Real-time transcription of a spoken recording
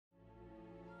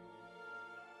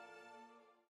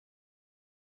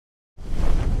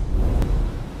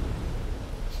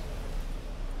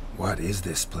is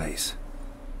this place?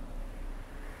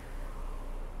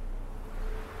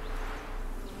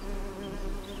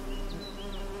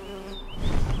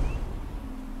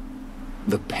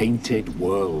 The Painted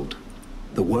World.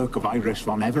 The work of Iris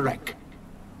von Everec.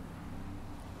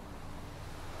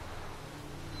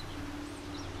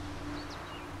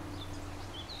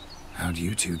 How'd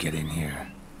you two get in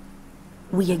here?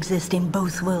 We exist in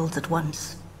both worlds at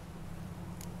once.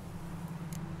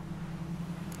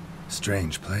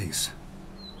 Strange place.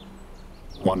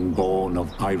 One born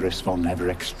of Iris von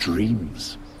Everec's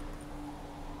dreams.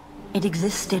 It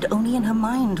existed only in her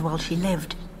mind while she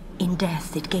lived. In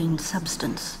death, it gained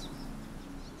substance.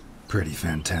 Pretty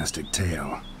fantastic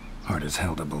tale. Hard as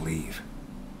hell to believe.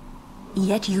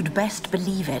 Yet you'd best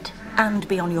believe it, and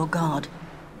be on your guard.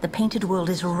 The Painted World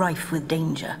is rife with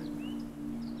danger.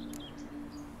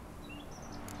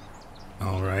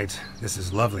 All right, this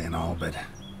is lovely and all, but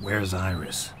where's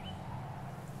Iris?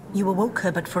 You awoke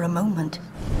her but for a moment.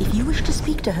 If you wish to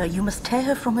speak to her, you must tear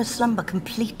her from her slumber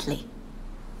completely.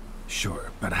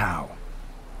 Sure, but how?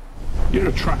 You're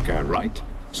a tracker, right?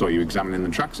 Saw you examining the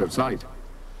tracks outside.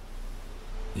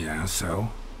 Yeah, so?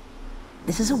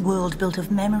 This is a world built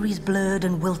of memories blurred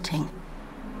and wilting.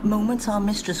 Moments our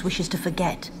mistress wishes to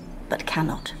forget, but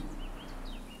cannot.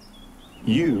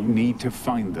 You need to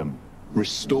find them,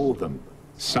 restore them,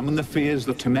 summon the fears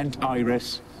that torment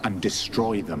Iris, and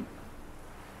destroy them.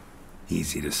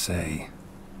 Easy to say.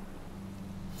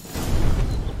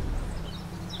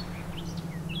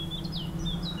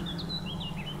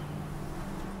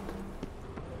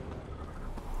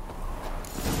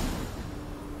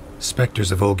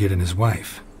 Spectres of Olgierd and his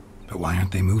wife. But why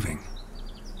aren't they moving?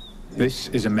 This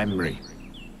is a memory.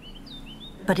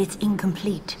 But it's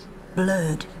incomplete,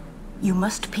 blurred. You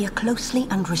must peer closely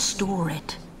and restore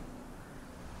it.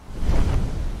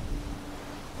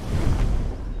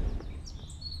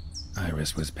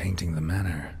 Iris was painting the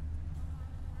manor.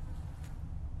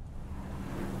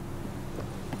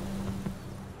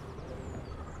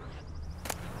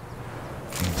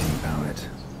 Painting palette.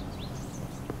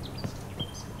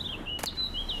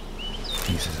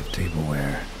 Pieces of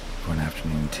tableware for an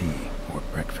afternoon tea or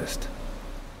breakfast.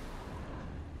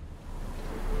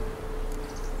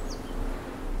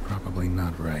 Probably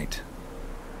not right.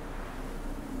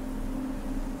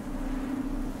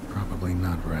 Probably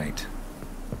not right.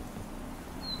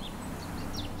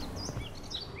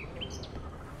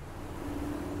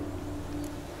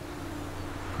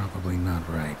 Probably not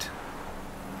right.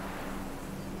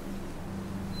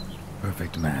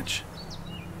 Perfect match.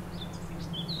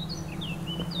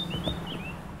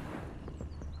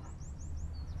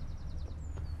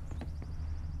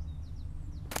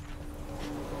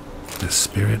 The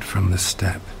spirit from the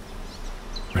steppe.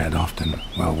 Read often,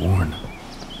 well worn.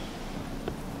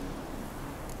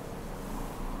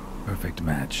 Perfect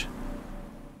match.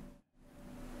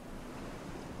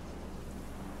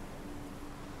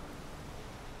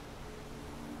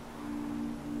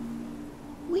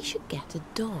 We should get a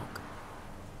dog.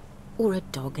 Or a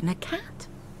dog and a cat.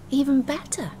 Even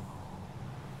better.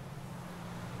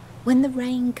 When the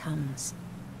rain comes,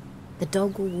 the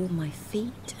dog will warm my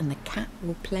feet and the cat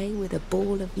will play with a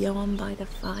ball of yarn by the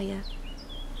fire.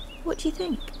 What do you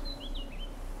think?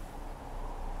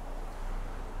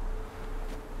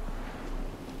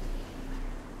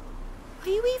 Are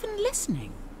you even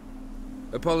listening?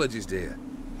 Apologies, dear.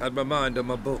 Had my mind on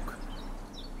my book.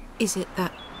 Is it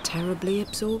that terribly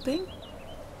absorbing?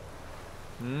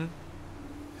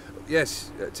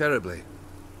 Yes, terribly.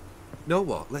 Know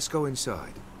what? Let's go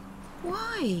inside.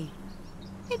 Why?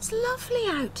 It's lovely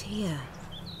out here.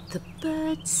 The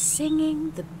birds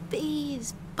singing, the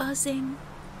bees buzzing.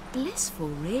 Blissful,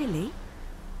 really.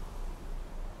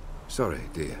 Sorry,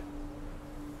 dear.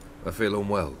 I feel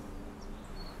unwell.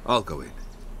 I'll go in.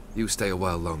 You stay a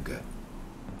while longer.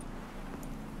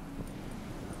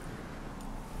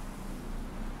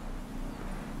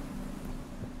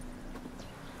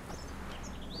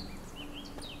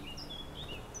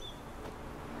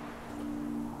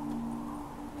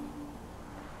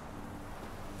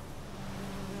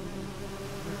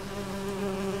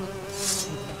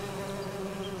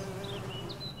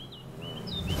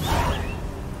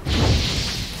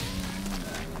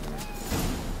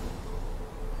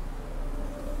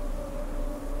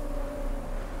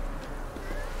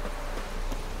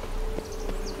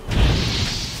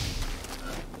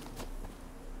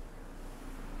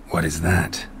 What is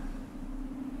that?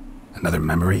 Another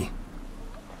memory?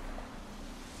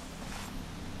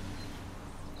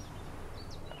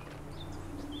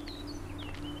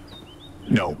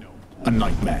 No, a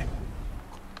nightmare.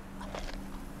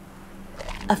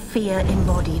 A fear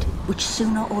embodied, which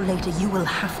sooner or later you will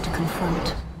have to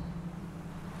confront.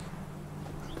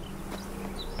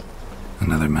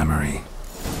 Another memory.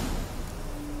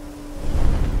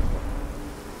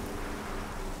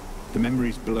 The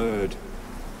memory's blurred.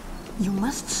 You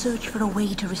must search for a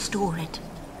way to restore it.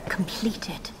 Complete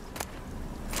it.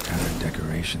 Gathered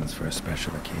decorations for a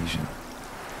special occasion.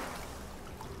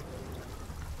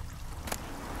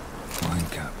 Wine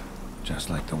cup, just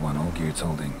like the one Olgierds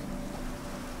holding.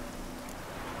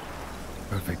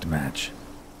 Perfect match.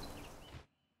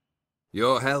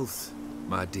 Your health,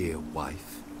 my dear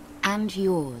wife. And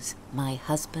yours, my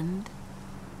husband.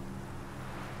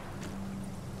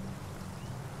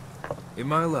 In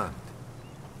my land,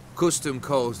 custom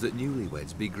calls that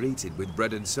newlyweds be greeted with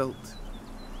bread and salt.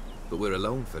 But we're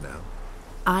alone for now.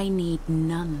 I need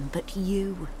none but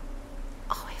you.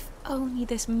 Oh, if only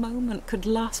this moment could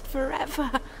last forever.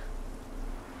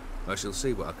 I shall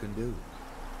see what I can do.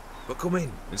 But come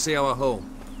in and see our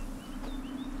home.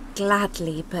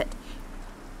 Gladly, but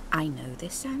I know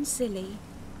this sounds silly,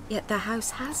 yet the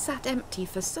house has sat empty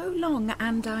for so long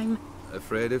and I'm...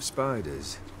 Afraid of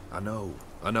spiders? I know.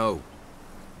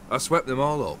 I swept them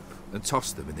all up and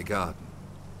tossed them in the garden.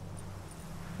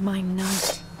 My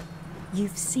knight,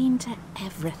 you've seen to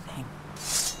everything.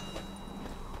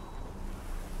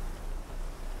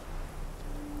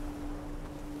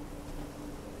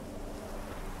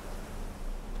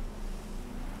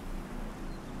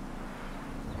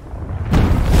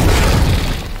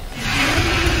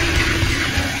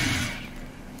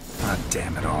 God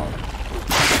damn it all.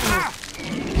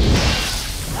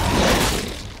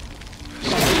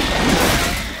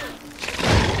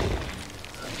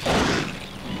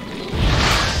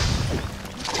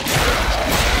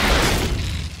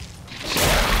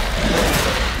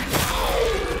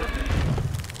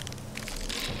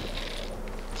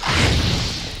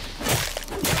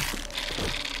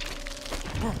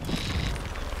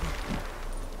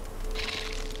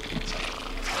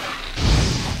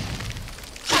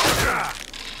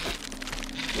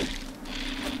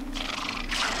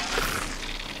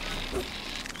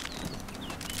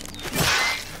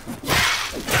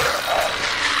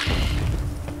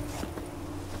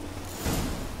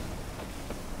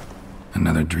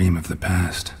 Another dream of the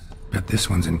past. Bet this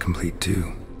one's incomplete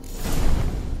too.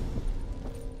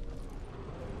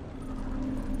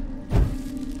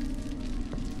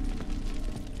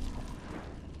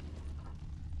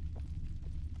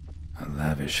 A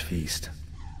lavish feast,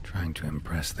 trying to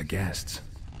impress the guests.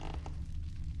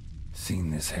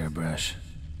 Seen this hairbrush.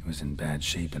 It was in bad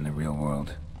shape in the real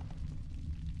world.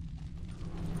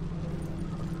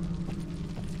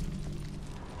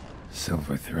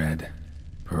 Silver thread,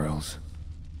 pearls.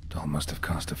 Doll must have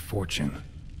cost a fortune.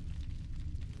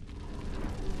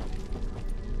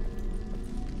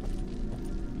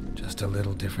 Just a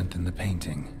little different than the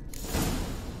painting.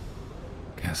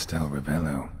 Castel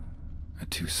Ravello, a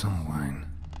Toussaint wine.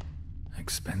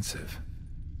 Expensive.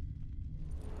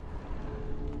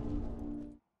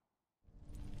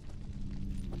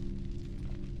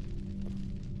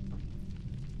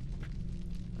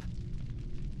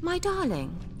 My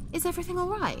darling, is everything all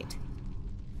right?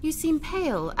 You seem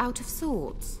pale, out of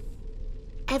sorts.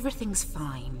 Everything's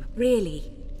fine,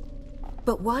 really.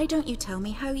 But why don't you tell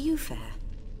me how you fare?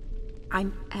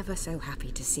 I'm ever so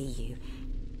happy to see you.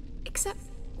 Except,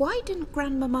 why didn't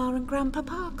Grandmama and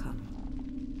Grandpapa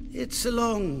come? It's a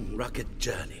long, rugged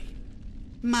journey.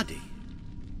 Muddy.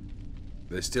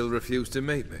 They still refuse to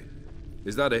meet me.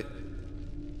 Is that it?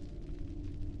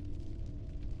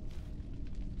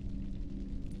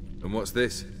 And what's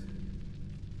this?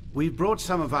 We've brought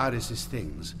some of Iris's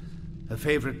things. Her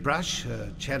favorite brush,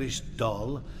 her cherished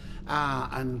doll,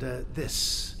 and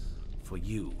this for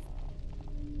you.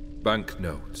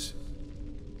 Banknotes.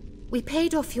 We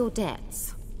paid off your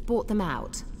debts, bought them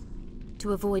out,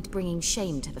 to avoid bringing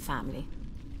shame to the family.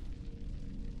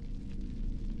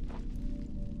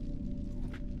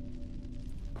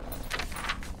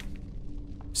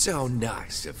 So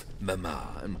nice of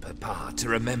Mama and Papa to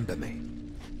remember me.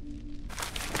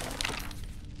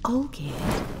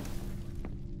 Olgierd.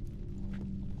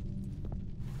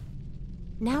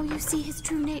 Now you see his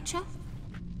true nature?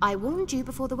 I warned you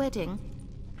before the wedding.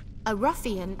 A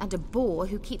ruffian and a boor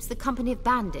who keeps the company of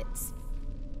bandits.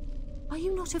 Are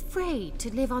you not afraid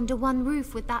to live under one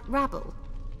roof with that rabble?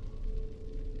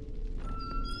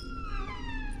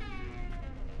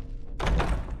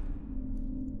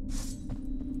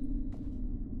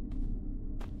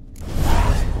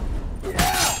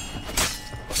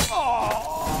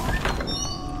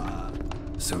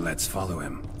 So let's follow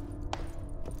him.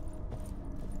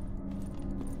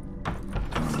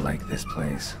 Don't like this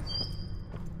place.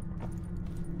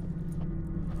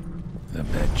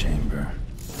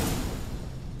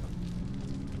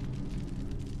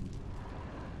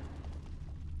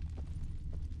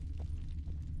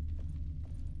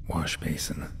 Wash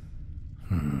basin.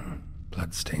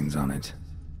 Bloodstains on it.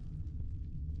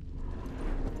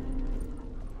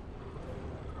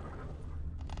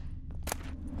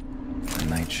 A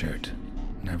nightshirt.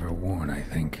 Never worn, I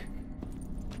think.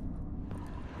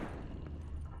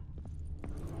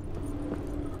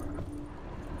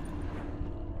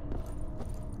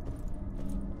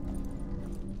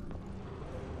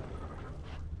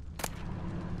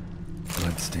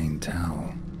 Bloodstained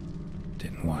towel.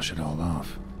 Didn't wash it all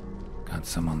off. Got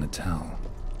some on the towel.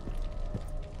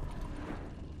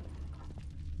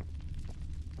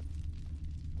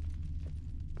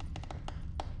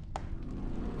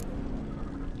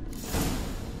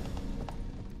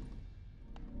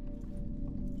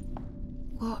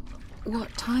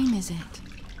 What time is it?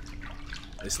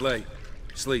 It's late.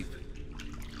 Sleep.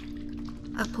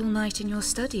 Up all night in your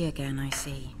study again, I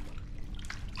see.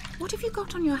 What have you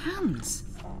got on your hands?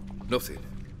 Nothing.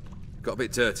 Got a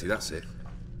bit dirty, that's it.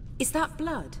 Is that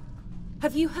blood?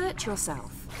 Have you hurt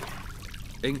yourself?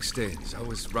 Ink stains. I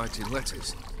was writing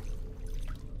letters.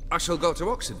 I shall go to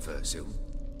Oxenfurt soon.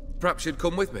 Perhaps you'd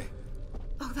come with me.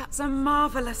 Oh, that's a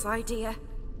marvellous idea.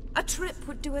 A trip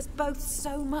would do us both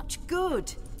so much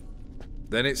good.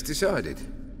 Then it's decided.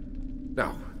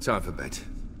 Now, time for bed.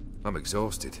 I'm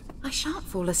exhausted. I shan't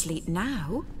fall asleep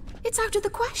now. It's out of the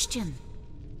question.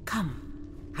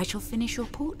 Come, I shall finish your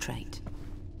portrait.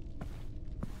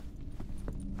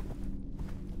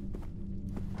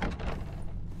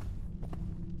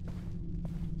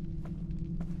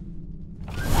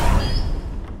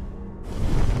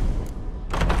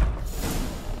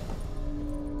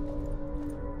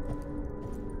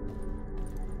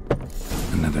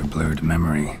 Another blurred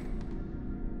memory.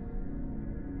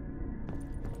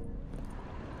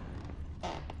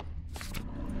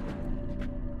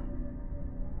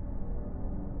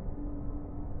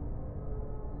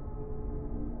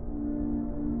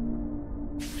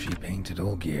 She painted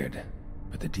olgierds,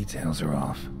 but the details are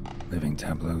off. Living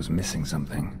tableau's missing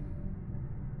something.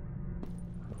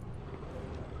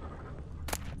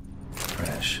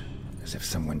 Fresh, as if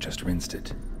someone just rinsed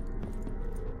it.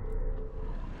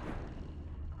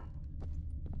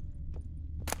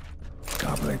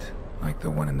 Goblet, like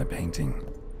the one in the painting.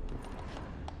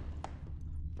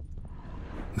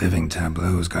 Living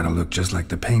tableau's gotta look just like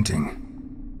the painting.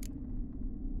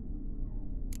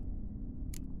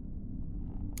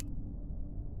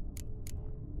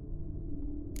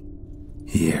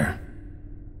 Here.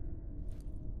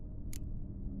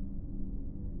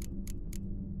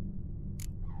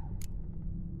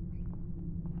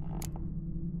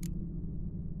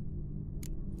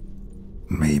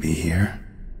 Maybe here.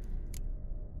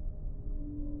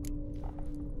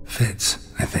 Fits,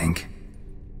 I think.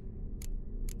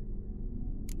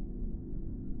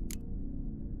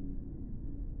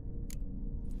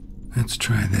 Let's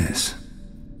try this.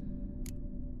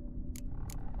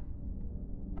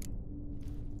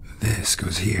 This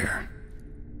goes here.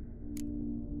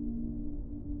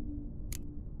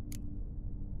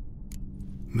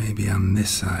 Maybe on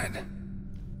this side.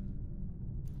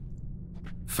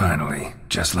 Finally,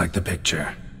 just like the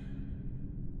picture.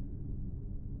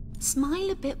 Smile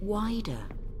a bit wider.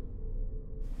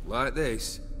 Like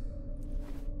this?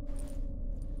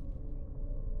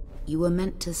 You were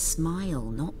meant to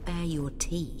smile, not bare your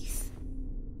teeth.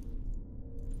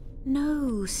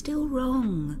 No, still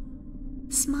wrong.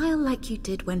 Smile like you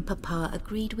did when Papa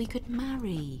agreed we could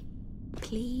marry.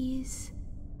 Please?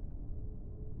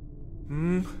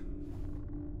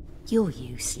 You're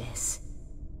useless.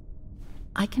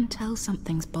 I can tell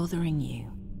something's bothering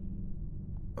you.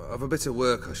 I've a bit of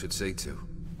work I should see to.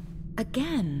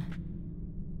 Again?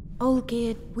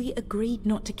 Olgierd, we agreed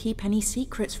not to keep any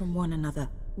secrets from one another.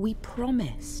 We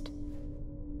promised.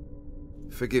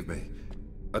 Forgive me.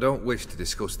 I don't wish to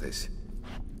discuss this.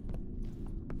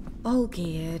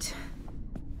 Olgierd.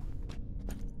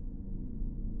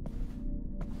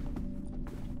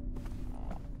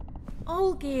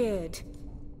 Olgierd.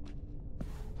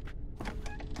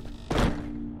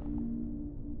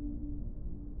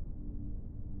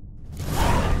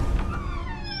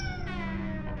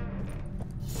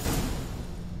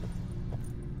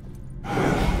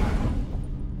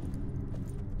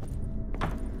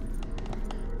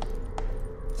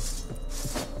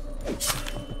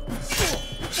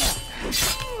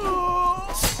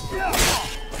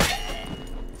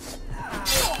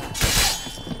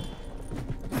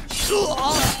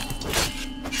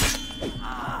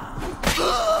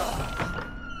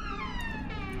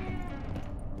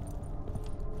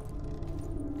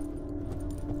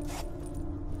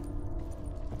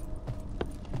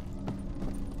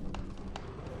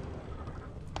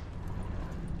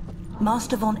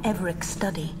 Master von Evereck's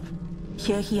study.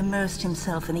 Here he immersed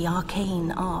himself in the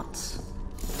arcane arts.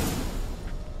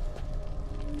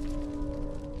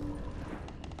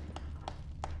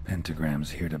 Pentagrams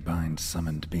here to bind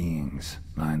summoned beings.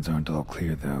 Lines aren't all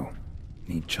clear, though.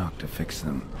 Need chalk to fix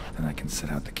them, then I can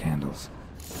set out the candles.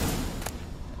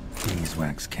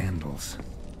 Beeswax candles.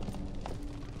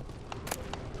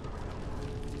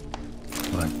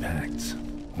 Blood pacts,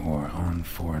 or on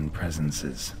foreign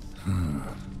presences.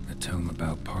 A tome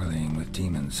about parleying with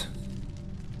demons.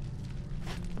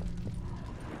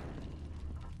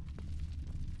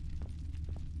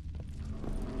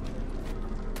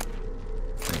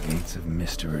 The Gates of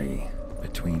Mystery.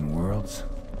 Between Worlds.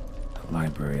 A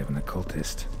library of an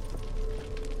occultist.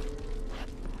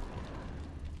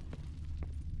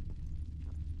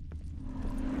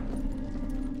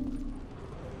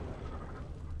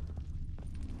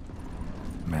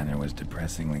 Manor was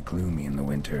depressingly gloomy in the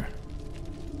winter.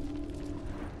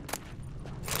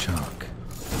 Chalk.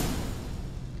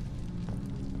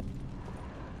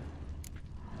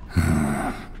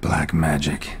 Black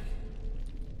magic.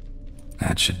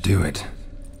 That should do it.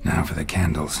 Now for the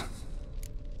candles.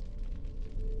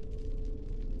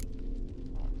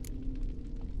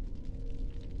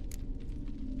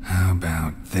 How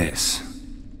about this?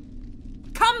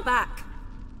 Come back!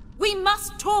 We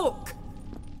must talk!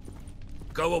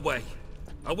 Go away.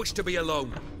 I wish to be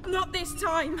alone. Not this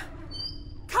time!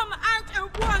 Come out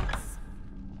at once!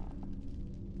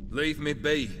 Leave me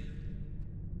be.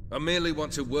 I merely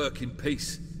want to work in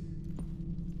peace.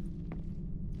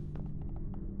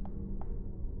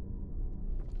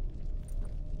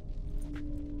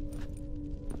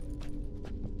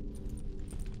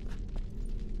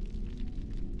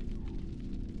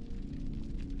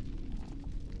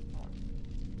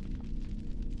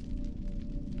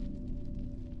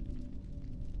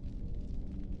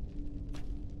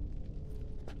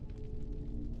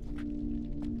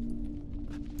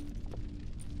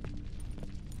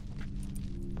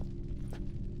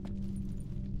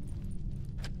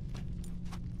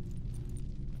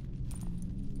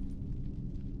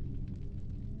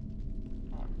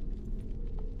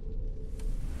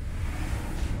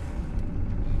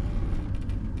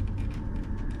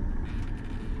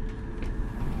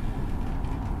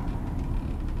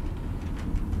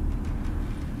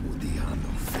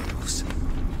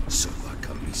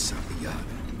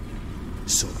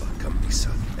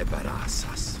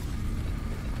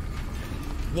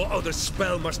 What other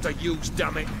spell must I use,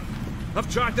 damn it?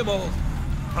 I've tried them all.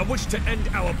 I wish to end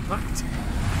our pact.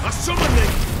 I summon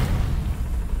thee!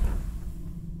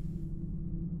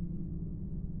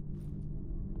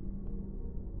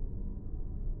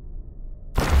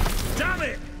 Damn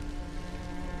it!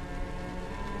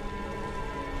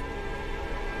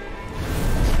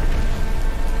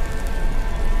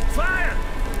 Fire!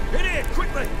 In here,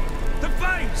 quickly! The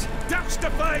flames! Douse the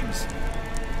flames!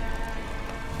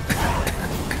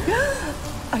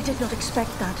 I did not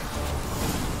expect that.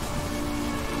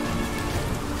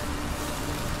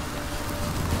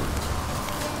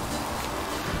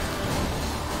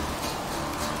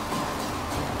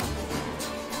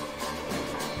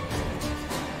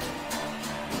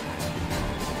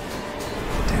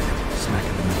 Damn it, smack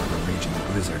in the middle of a raging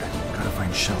blizzard. Gotta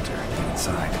find shelter, get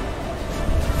inside.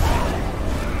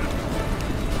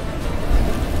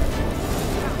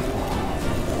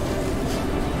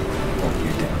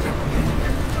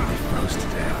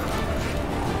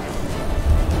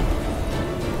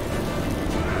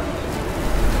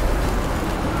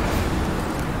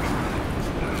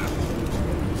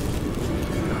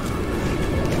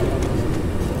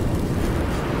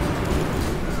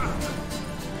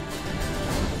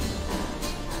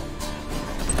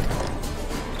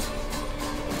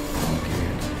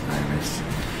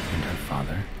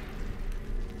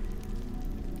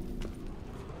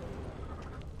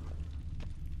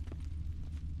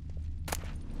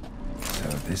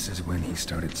 This is when he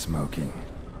started smoking.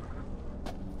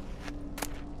 A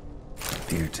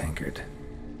beer tankard,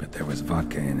 but there was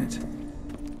vodka in it.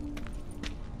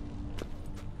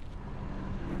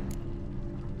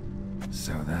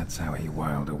 So that's how he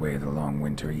whiled away the long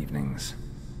winter evenings.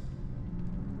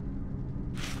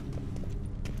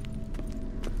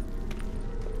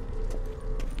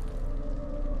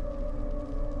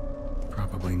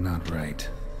 Probably not right.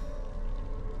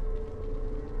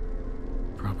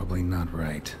 Probably not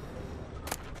right.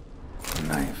 A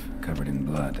knife covered in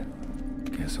blood.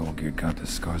 Guess Olgierd got the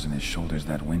scars on his shoulders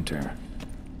that winter.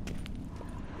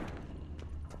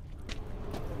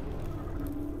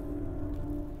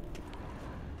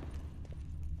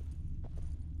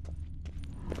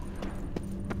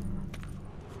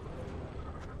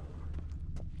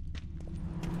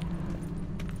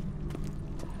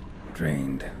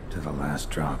 Drained to the last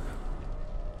drop.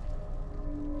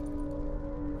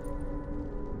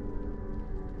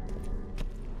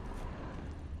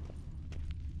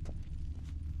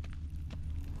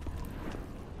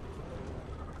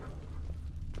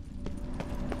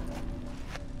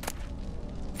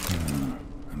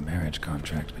 A marriage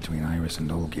contract between Iris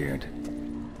and Olgierd.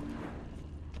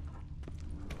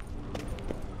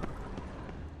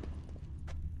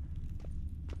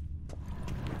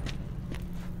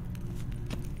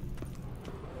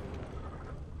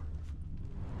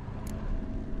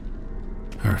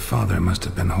 Her father must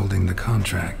have been holding the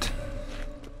contract.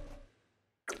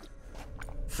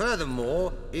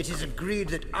 Furthermore, it is agreed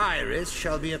that Iris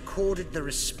shall be accorded the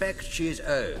respect she is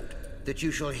owed, that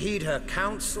you shall heed her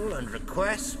counsel and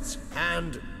requests,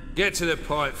 and... Get to the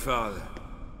point, Father.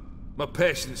 My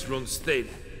patience runs thin.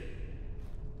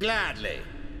 Gladly.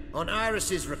 On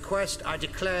Iris's request, I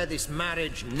declare this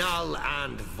marriage null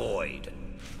and void.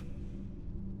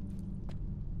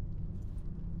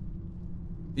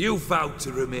 You vowed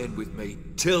to remain with me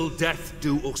till death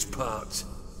do us part.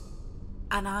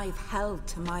 And I've held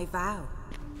to my vow.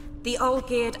 The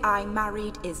Olgierd I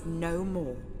married is no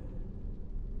more.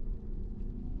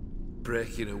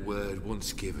 Breaking a word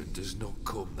once given does not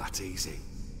come that easy.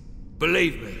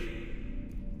 Believe me.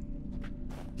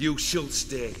 You shall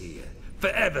stay here,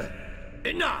 forever.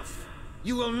 Enough!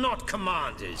 You will not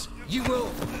command us. You will...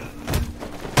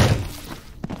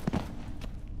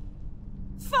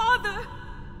 Father!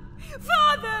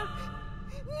 Father!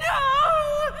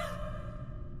 No!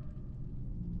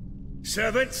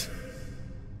 Servant,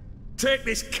 take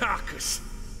this carcass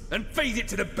and feed it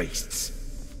to the beasts.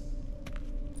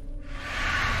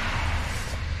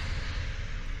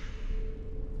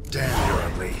 Damn, you're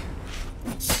ugly.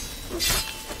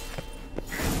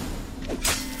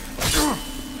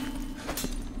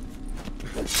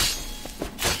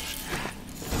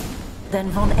 Then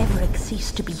Von Everec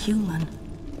ceased to be human.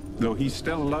 Though he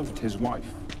still loved his wife.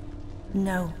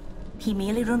 No, he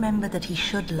merely remembered that he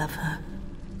should love her.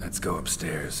 Let's go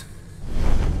upstairs.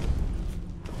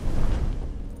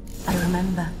 I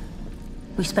remember.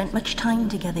 We spent much time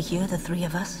together here, the three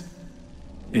of us.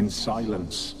 In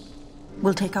silence.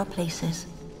 We'll take our places,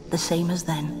 the same as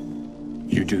then.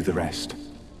 You do the rest.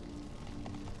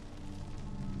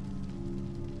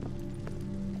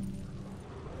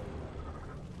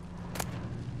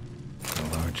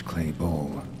 A large clay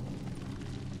bowl.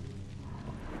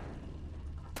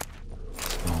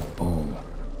 Small bowl.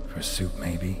 For soup,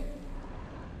 maybe?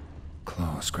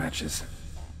 Claw scratches.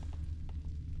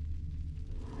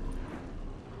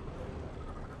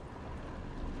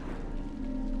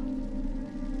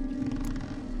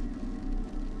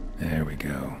 There we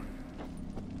go.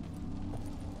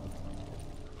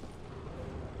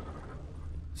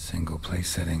 Single place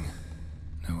setting.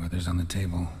 No others on the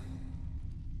table.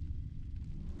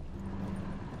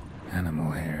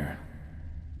 Animal hair.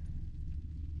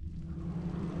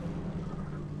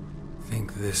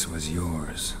 Think this was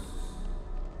yours.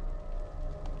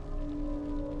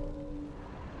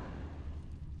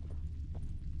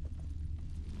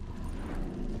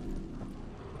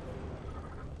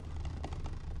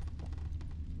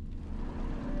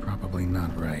 Probably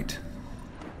not right.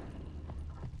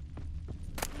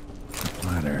 The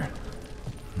platter.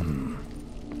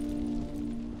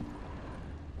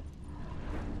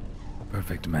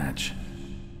 Perfect match.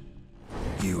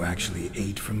 You actually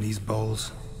ate from these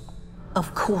bowls?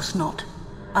 Of course not.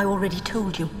 I already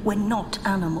told you, we're not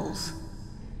animals.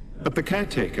 But the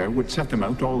caretaker would set them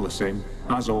out all the same,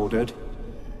 as ordered.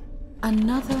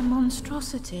 Another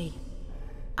monstrosity.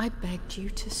 I begged you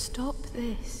to stop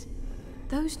this.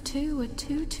 Those two are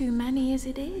too many as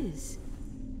it is.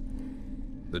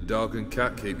 The dog and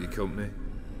cat keep you company.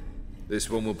 This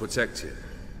one will protect you,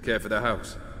 care for the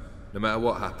house, no matter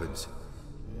what happens.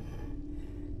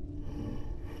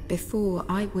 Before,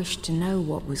 I wished to know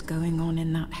what was going on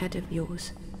in that head of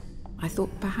yours. I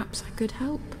thought perhaps I could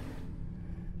help.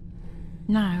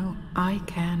 Now, I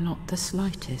care not the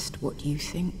slightest what you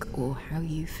think or how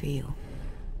you feel.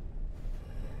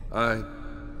 I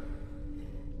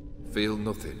feel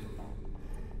nothing.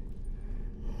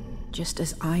 Just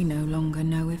as I no longer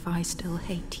know if I still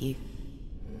hate you.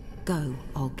 Go,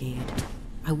 Olgierd.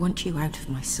 I want you out of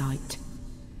my sight.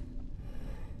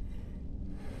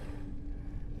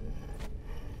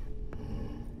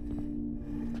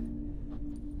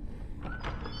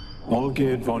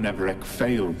 Olgierd von Everec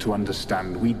failed to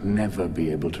understand we'd never be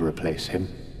able to replace him.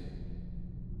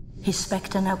 His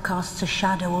spectre now casts a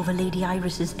shadow over Lady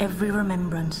Iris's every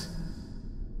remembrance.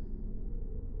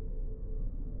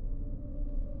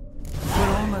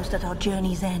 We're almost at our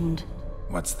journey's end.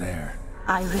 What's there?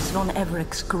 Iris von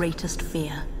Everett's greatest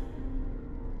fear.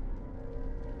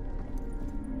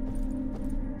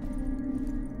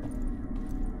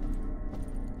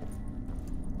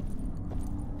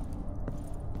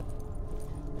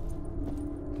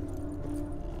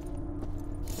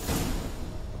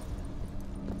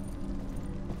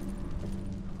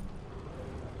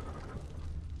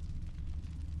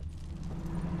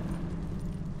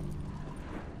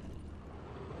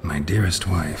 My dearest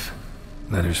wife,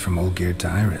 letters from Olgierd to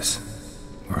Iris,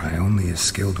 where I only as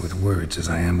skilled with words as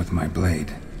I am with my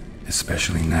blade,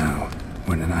 especially now,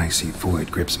 when an icy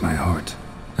void grips my heart.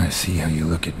 I see how you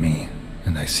look at me,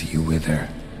 and I see you wither.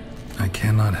 I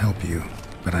cannot help you,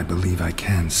 but I believe I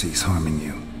can cease harming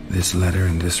you. This letter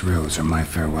and this rose are my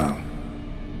farewell.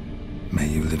 May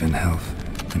you live in health,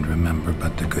 and remember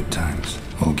but the good times,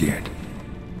 Olgierd.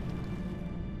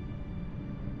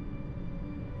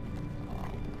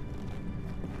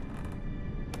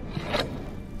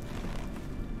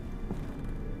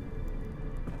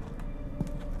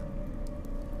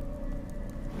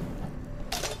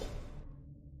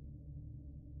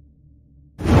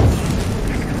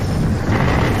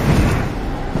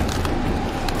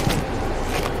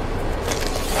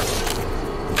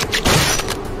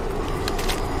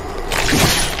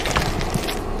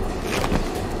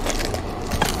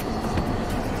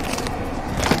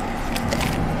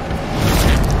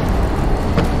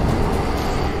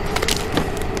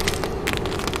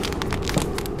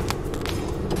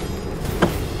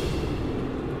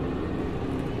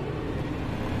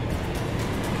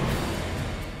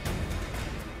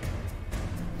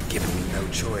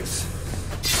 Choice.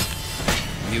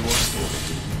 You are forced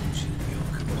to use your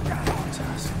command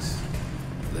tasks.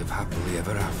 Live happily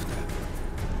ever after.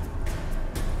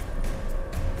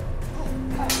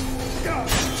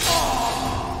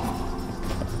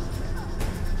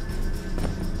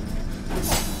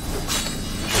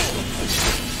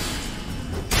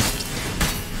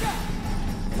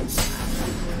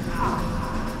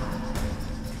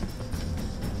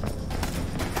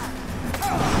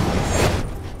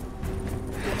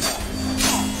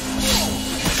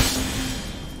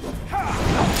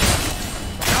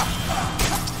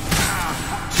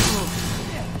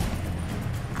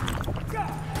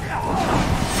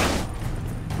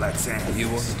 Let's end You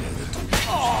this. understand the two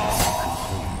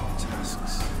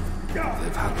tasks.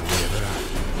 Live happily ever after.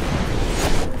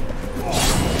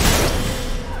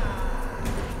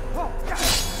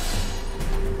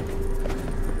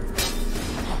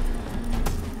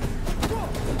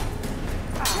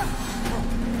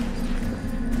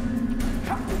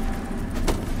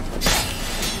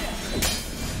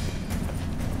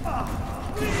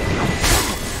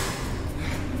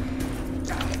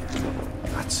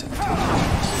 That's it.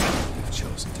 You've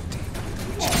chosen to deal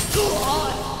with witches.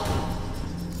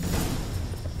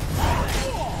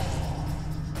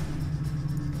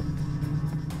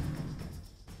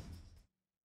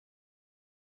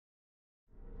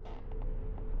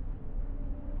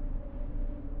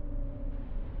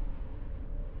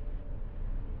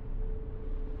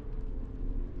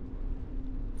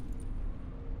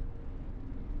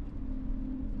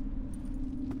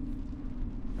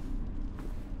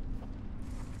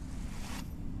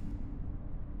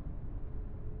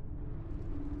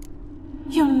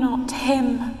 You're not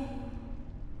him.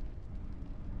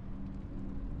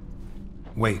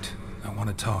 Wait, I want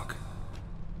to talk.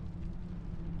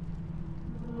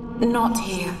 Not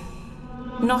here.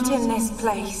 Not in this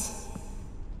place.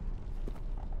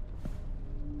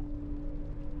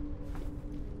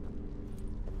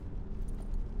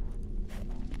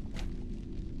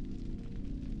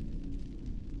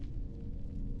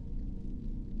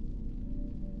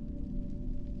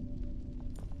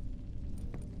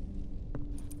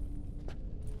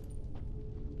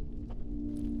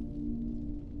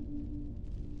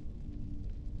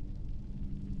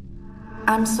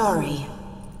 I'm sorry.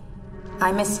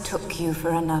 I mistook you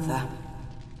for another.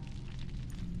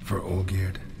 For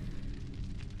Olgierd?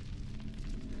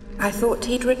 I thought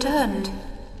he'd returned.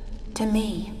 To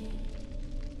me.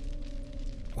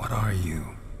 What are you?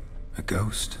 A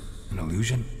ghost? An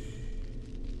illusion?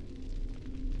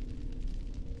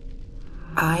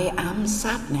 I am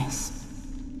sadness.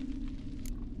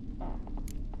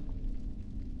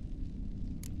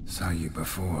 Saw you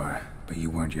before, but you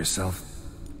weren't yourself.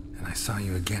 And I saw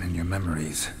you again in your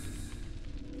memories.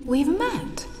 We've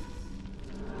met.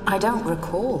 I don't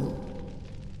recall.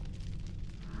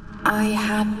 I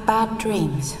had bad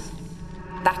dreams.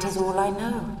 That is all I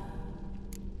know.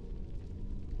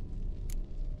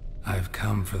 I've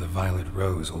come for the violet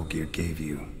rose Olgierd gave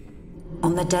you.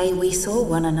 On the day we saw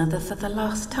one another for the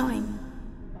last time,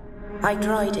 I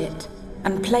dried it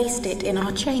and placed it in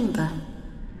our chamber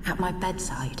at my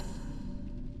bedside.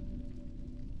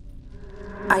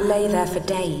 I lay there for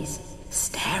days,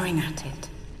 staring at it,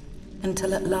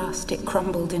 until at last it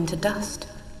crumbled into dust,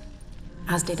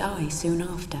 as did I soon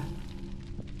after.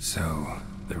 So,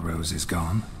 the rose is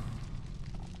gone?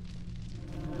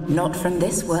 Not from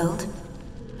this world.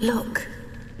 Look,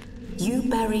 you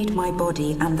buried my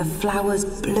body and the flowers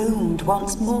bloomed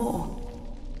once more.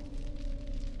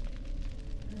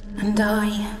 And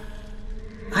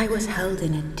I was held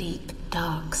in a deep,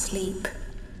 dark sleep.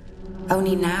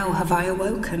 Only now have I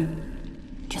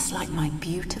awoken, just like my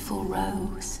beautiful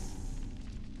rose.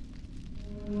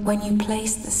 When you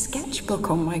placed the sketchbook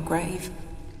on my grave,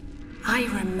 I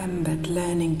remembered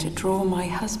learning to draw my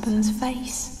husband's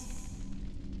face.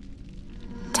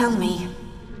 Tell me,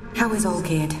 how is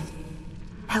Olgierd?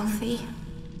 Healthy?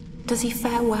 Does he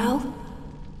fare well?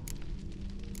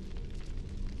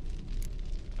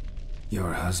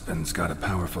 Your husband's got a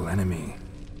powerful enemy.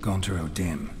 Gaunter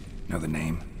O'Dim. Know the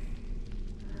name?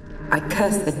 I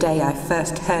curse the day I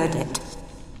first heard it.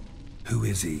 Who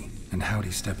is he, and how'd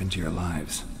he step into your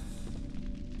lives?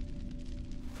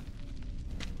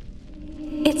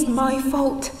 It's my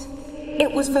fault.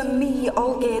 It was for me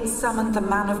Olgierd summoned the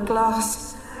Man of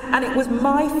Glass. And it was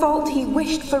my fault he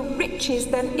wished for riches,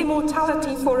 then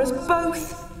immortality for us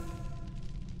both.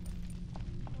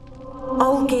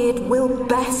 Olgierd will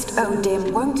best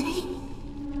O'Dim, won't he?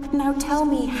 Now tell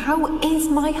me, how is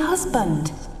my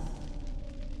husband?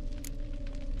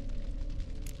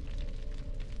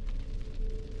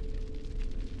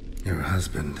 Your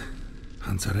husband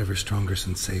hunts out ever stronger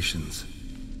sensations.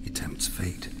 He tempts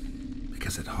fate,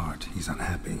 because at heart he's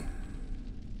unhappy.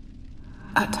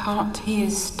 At heart he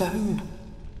is stone,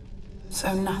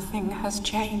 so nothing has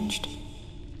changed.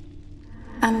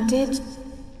 And did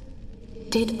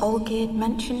Olgierd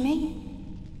mention me?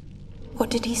 What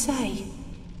did he say?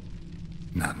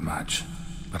 Not much,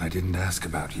 but I didn't ask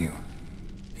about you.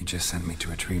 He just sent me to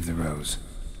retrieve the rose.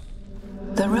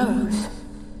 The rose?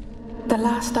 The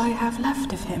last I have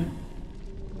left of him?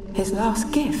 His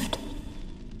last gift?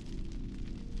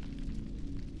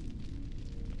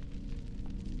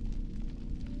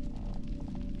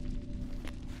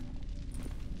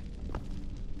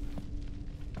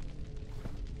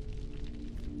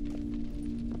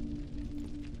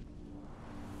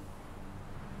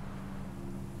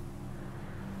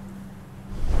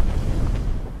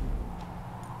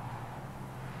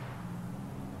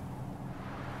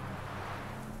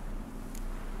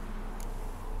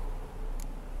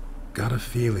 Got a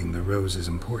feeling the rose is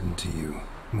important to you,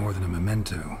 more than a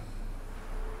memento.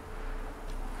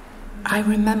 I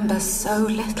remember so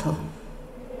little.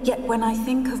 Yet when I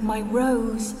think of my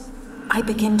rose, I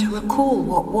begin to recall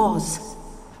what was.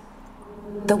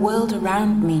 The world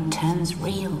around me turns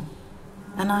real,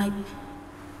 and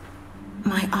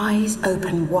my eyes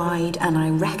open wide and I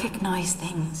recognize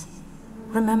things.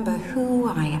 Remember who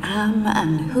I am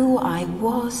and who I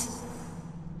was.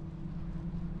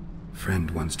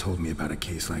 Friend once told me about a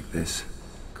case like this.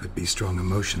 Could be strong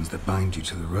emotions that bind you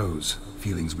to the rose,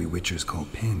 feelings we witchers call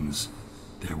pins.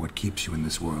 They're what keeps you in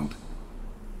this world.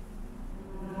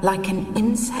 Like an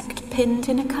insect pinned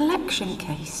in a collection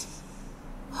case.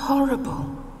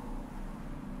 Horrible.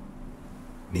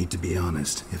 Need to be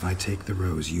honest, if I take the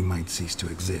rose, you might cease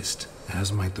to exist,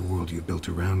 as might the world you built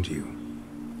around you.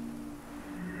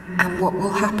 And what will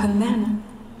happen then?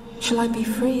 Shall I be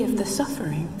free of the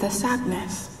suffering, the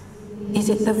sadness? Is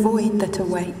it the void that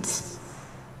awaits?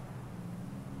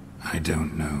 I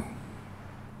don't know.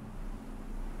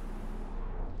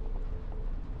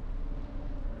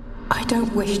 I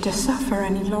don't wish to suffer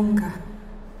any longer,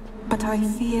 but I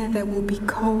fear there will be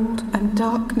cold and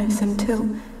darkness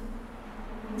until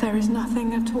there is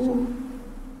nothing at all.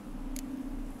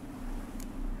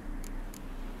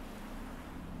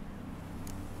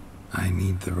 I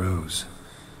need the rose.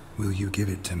 Will you give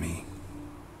it to me?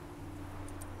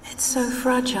 It's so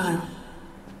fragile.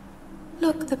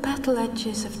 Look, the petal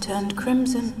edges have turned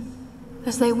crimson,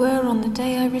 as they were on the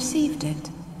day I received it.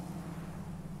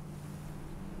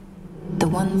 The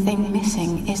one thing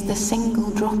missing is the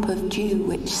single drop of dew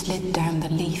which slid down the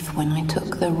leaf when I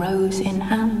took the rose in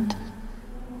hand.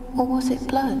 Or was it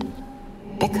blood?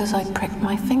 Because I pricked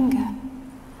my finger.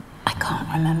 I can't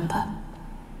remember.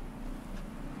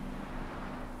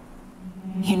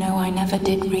 You know, I never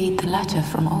did read the letter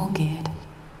from Olgierd.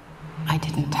 I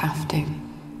didn't have to,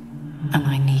 and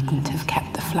I needn't have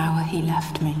kept the flower he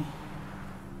left me.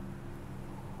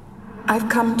 I've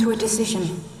come to a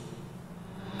decision.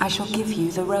 I shall give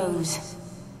you the rose.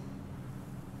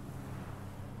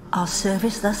 Our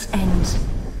service thus ends.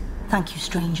 Thank you,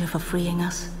 stranger, for freeing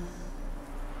us.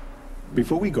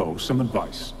 Before we go, some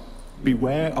advice.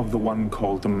 Beware of the one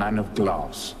called the Man of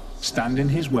Glass. Stand in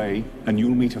his way, and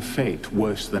you'll meet a fate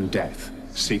worse than death.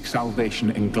 Seek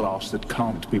salvation in glass that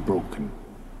can't be broken.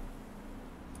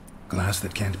 Glass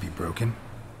that can't be broken?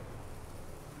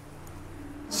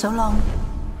 So long.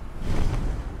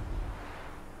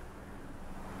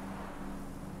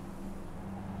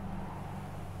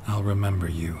 I'll remember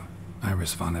you,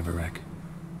 Iris von Everec.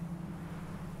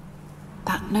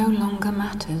 That no longer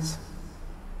matters.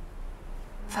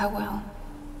 Farewell.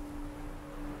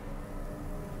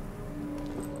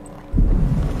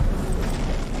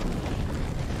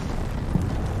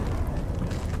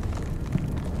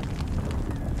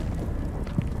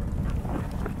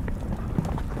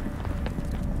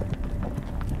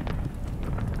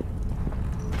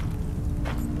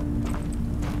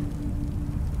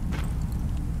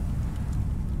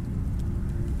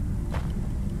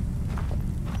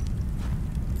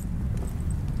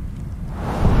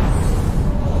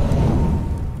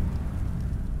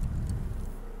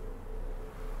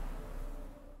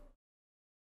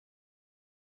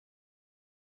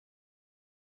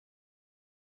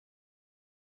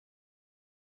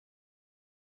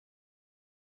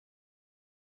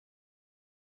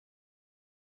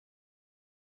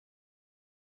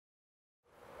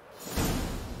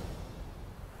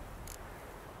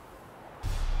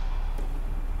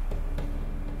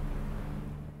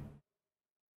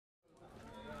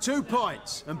 Two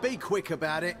points, and be quick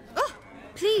about it. Oh,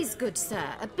 please, good sir,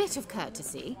 a bit of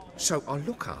courtesy. So I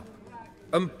look up,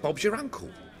 and Bob's your uncle.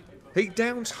 He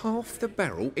downs half the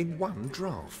barrel in one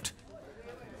draught.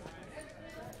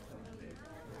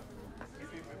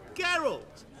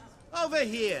 Geralt! Over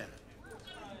here!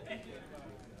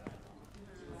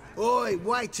 Oi,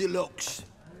 wait your looks.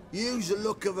 Use the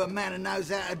look of a man who knows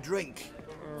how to drink.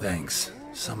 Thanks.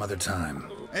 Some other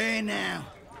time. Here now.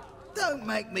 Don't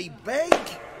make me beg.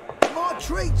 My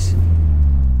treat.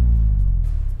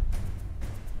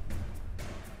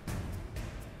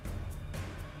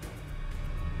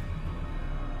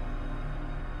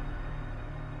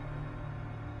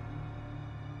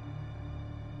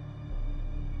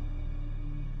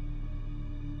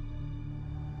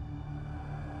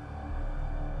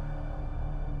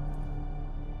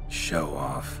 Show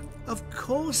off. Of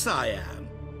course I am.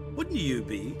 Wouldn't you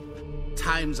be?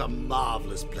 Time's a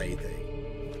marvelous plaything.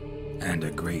 And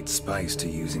a great spice to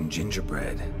use in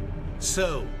gingerbread.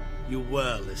 So, you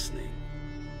were listening.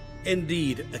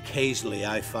 Indeed, occasionally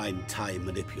I find time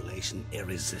manipulation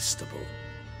irresistible.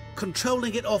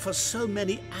 Controlling it offers so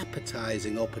many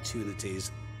appetizing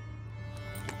opportunities.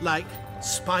 Like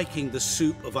spiking the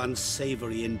soup of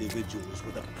unsavory individuals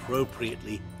with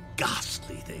appropriately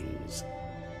ghastly things.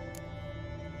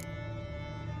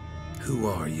 Who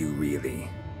are you really?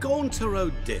 Gaunter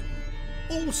O'Dim,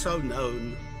 also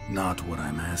known... Not what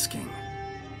I'm asking.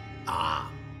 Ah,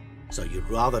 so you'd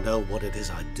rather know what it is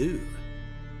I do.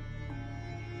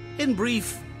 In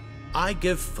brief, I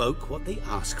give folk what they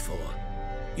ask for.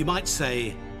 You might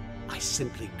say, I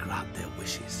simply grant their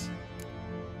wishes.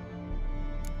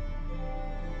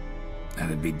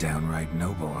 That'd be downright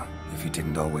noble if you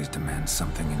didn't always demand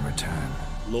something in return.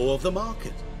 Law of the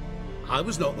market. I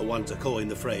was not the one to coin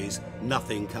the phrase,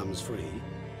 nothing comes free.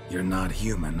 You're not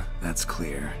human, that's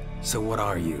clear. So what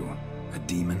are you? A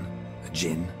demon? A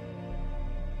djinn?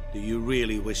 Do you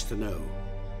really wish to know?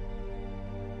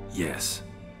 Yes.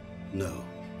 No,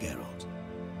 Geralt.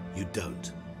 You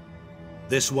don't.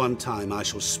 This one time I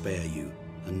shall spare you,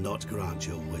 and not grant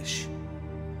your wish.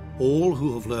 All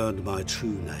who have learned my true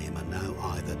name are now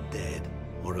either dead,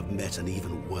 or have met an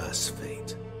even worse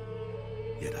fate.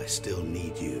 Yet I still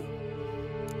need you.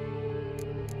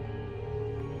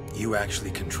 You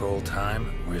actually control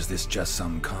time, or is this just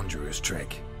some conjurer's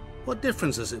trick? What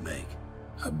difference does it make?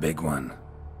 A big one.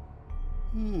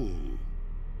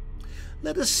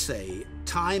 Let us say,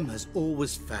 time has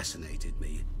always fascinated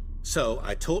me, so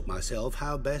I taught myself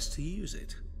how best to use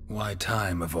it. Why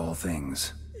time, of all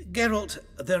things? Geralt,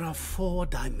 there are 4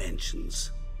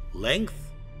 dimensions.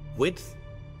 Length, width,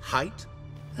 height,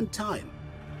 and time.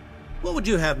 What would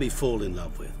you have me fall in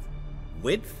love with?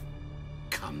 Width?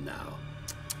 Come now.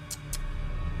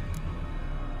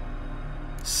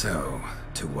 So,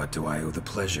 to what do I owe the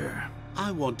pleasure?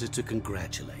 I wanted to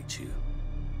congratulate you.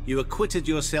 You acquitted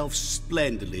yourself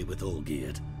splendidly with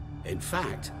Olgierd. In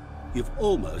fact, you've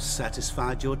almost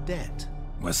satisfied your debt.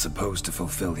 Was supposed to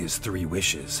fulfill his 3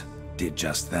 wishes. Did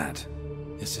just that.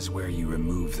 This is where you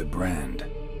remove the brand,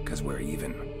 'cause we're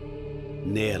even.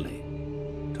 Nearly.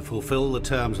 To fulfill the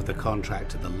terms of the contract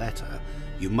to the letter,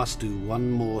 you must do one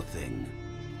more thing.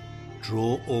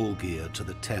 Draw Olgierd to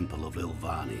the Temple of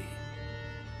Ilvani.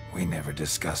 We never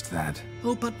discussed that.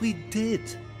 Oh, but we did.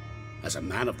 As a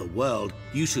man of the world,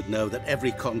 you should know that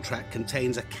every contract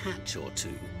contains a catch or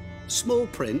two. Small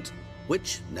print,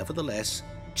 which, nevertheless,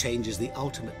 changes the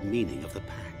ultimate meaning of the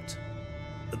pact.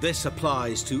 This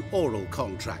applies to oral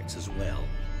contracts as well.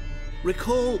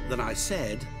 Recall that I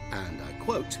said, and I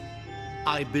quote,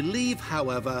 "I believe,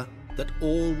 however, that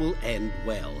all will end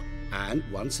well, and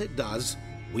once it does,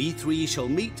 we three shall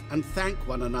meet and thank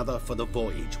one another for the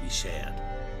voyage we shared."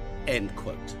 End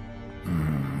quote.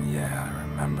 Yeah, I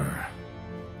remember.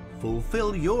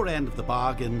 Fulfill your end of the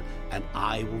bargain, and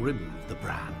I will remove the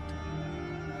brand.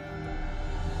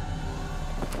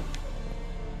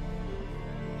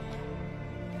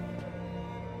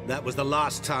 That was the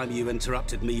last time you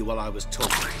interrupted me while I was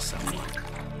talking to someone.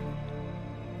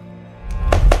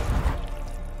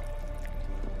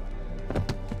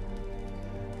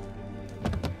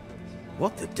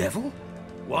 What the devil?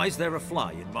 Why is there a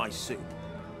fly in my suit?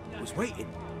 I was waiting.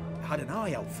 I had an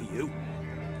eye out for you.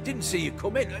 Didn't see you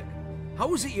come in.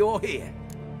 How is it you're here?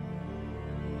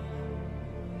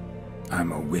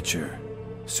 I'm a witcher.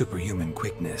 Superhuman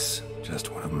quickness.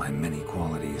 Just one of my many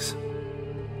qualities.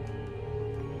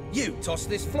 You tossed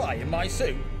this fly in my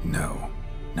suit? No.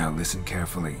 Now listen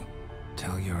carefully.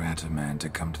 Tell your Ataman to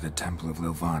come to the Temple of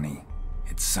Lilvani.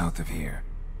 It's south of here.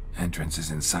 Entrance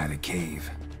is inside a cave.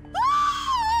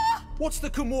 What's the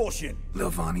commotion?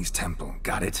 Lilvani's temple.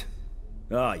 Got it?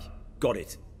 Aye, got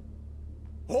it.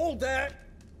 Hold there!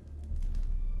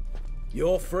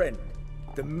 Your friend,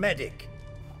 the medic.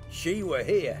 She were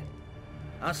here.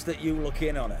 Ask that you look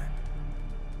in on her.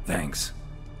 Thanks.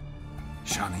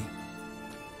 Shani?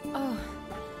 Oh,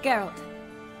 Geralt.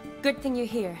 Good thing you're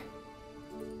here.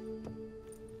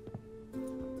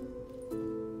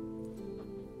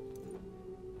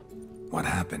 What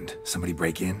happened? Somebody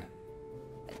break in?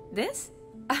 This?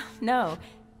 No.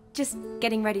 Just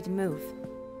getting ready to move.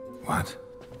 What?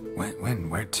 When?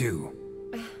 Where to?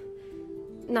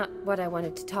 Not what I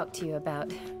wanted to talk to you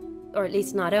about. Or at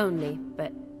least not only,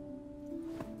 but...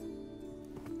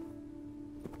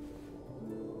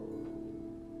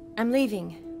 I'm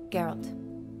leaving, Geralt.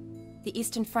 The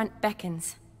Eastern Front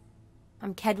beckons.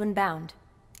 I'm Kedwin bound.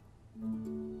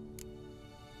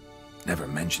 Never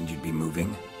mentioned you'd be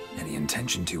moving. Any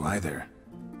intention to either.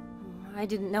 I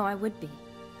didn't know I would be.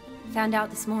 Found out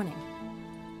this morning.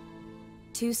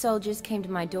 2 soldiers came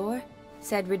to my door,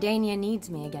 said Redania needs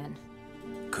me again.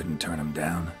 Couldn't turn him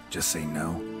down? Just say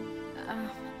no?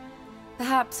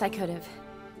 Perhaps I could have.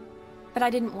 But I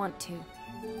didn't want to.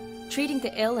 Treating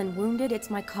the ill and wounded, it's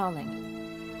my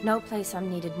calling. No place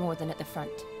I'm needed more than at the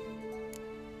front.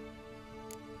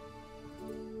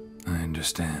 I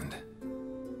understand.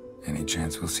 Any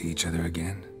chance we'll see each other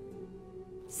again?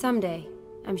 Someday,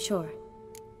 I'm sure.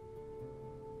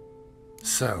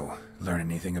 So, learn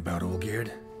anything about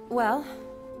Olgierd? Well,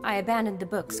 I abandoned the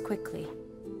books quickly.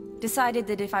 Decided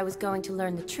that if I was going to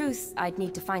learn the truth, I'd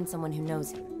need to find someone who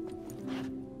knows it.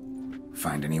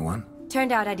 Find anyone?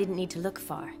 Turned out I didn't need to look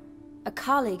far. A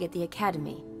colleague at the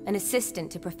Academy, an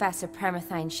assistant to Professor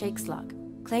Pramathine Shakeslog,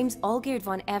 claims Olgierd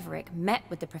von Everec met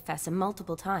with the professor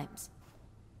multiple times.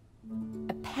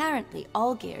 Apparently,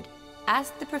 Olgierd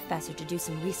asked the professor to do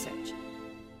some research.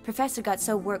 Professor got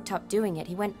so worked up doing it,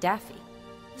 he went daffy.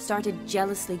 Started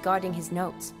jealously guarding his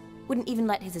notes. Wouldn't even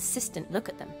let his assistant look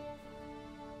at them.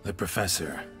 The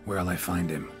professor. Where'll I find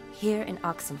him? Here in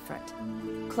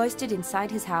Oxenfurt. Cloistered inside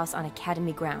his house on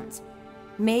Academy grounds.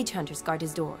 Mage hunters guard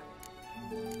his door.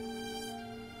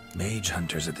 Mage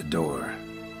hunters at the door.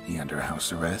 He under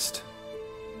house arrest?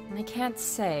 I can't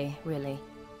say, really.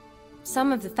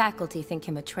 Some of the faculty think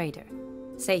him a traitor.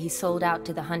 Say he sold out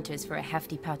to the hunters for a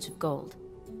hefty pouch of gold.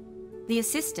 The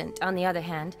assistant, on the other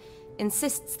hand,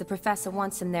 insists the professor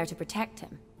wants him there to protect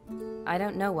him. I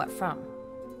don't know what from.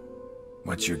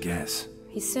 What's your guess?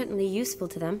 He's certainly useful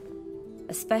to them.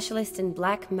 A specialist in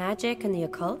black magic and the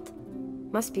occult?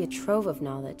 Must be a trove of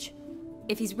knowledge.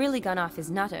 If he's really gone off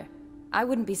his nutter, I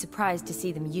wouldn't be surprised to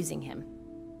see them using him.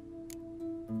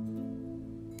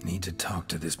 Need to talk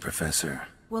to this professor.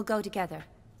 We'll go together.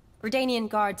 Redanian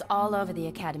guards all over the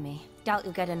Academy. Doubt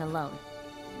you'll get in alone.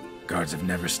 Guards have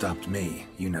never stopped me,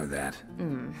 you know that.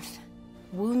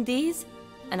 Wound these,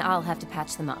 and I'll have to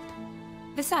patch them up.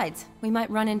 Besides, we might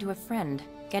run into a friend.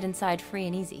 Get inside free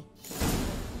and easy.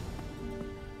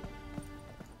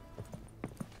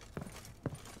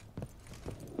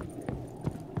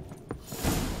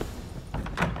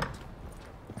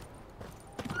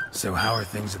 So how are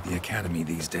things at the Academy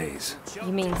these days?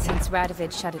 You mean since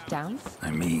Radovid shut it down? I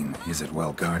mean, is it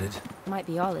well guarded? Might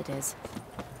be all it is.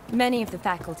 Many of the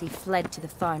faculty fled to the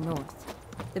far north.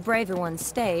 The braver ones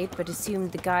stayed, but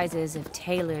assumed the guises of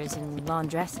tailors and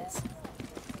laundresses.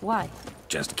 Why?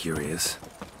 Just curious.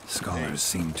 Scholars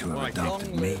seem to have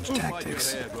adopted mage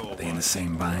tactics. They in the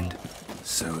same bind?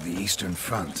 So the Eastern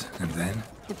Front, and then?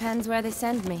 Depends where they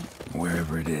send me.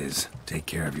 Wherever it is, take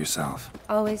care of yourself.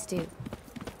 Always do.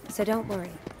 So don't worry.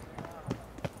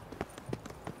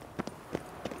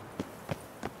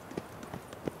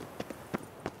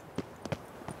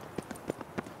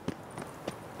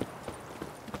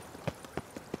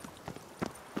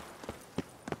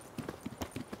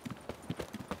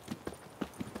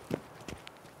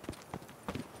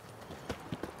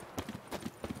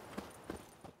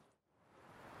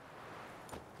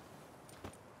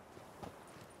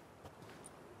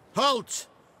 Halt!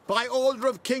 By order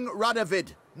of King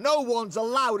Radovid, no one's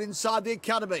allowed inside the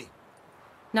academy.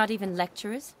 Not even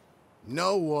lecturers?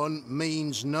 No one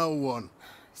means no one.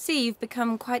 See, you've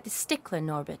become quite the stickler,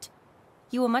 Norbert.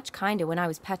 You were much kinder when I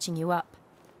was patching you up.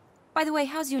 By the way,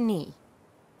 how's your knee?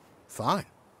 Fine.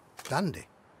 Dandy.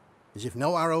 As if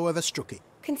no arrow ever struck it.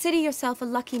 Consider yourself a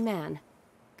lucky man.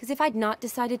 Because if I'd not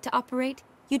decided to operate,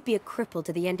 you'd be a cripple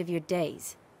to the end of your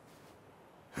days.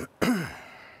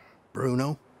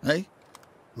 Bruno? Eh?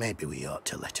 Maybe we ought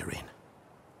to let her in.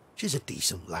 She's a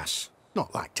decent lass.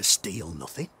 Not like to steal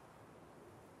nothing.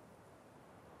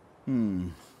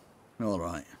 All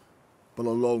right. But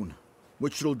alone,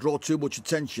 which will draw too much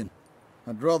attention.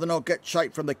 I'd rather not get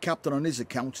shite from the captain on his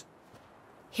account.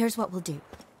 Here's what we'll do.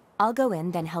 I'll go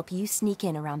in, then help you sneak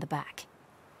in around the back.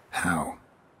 How?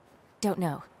 Don't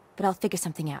know, but I'll figure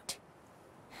something out.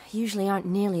 Usually aren't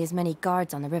nearly as many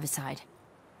guards on the riverside.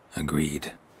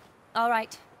 Agreed. All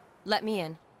right. Let me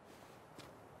in.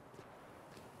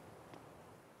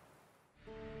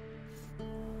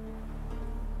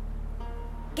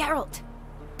 Geralt!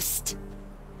 Psst!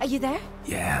 Are you there?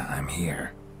 Yeah, I'm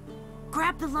here.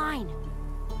 Grab the line!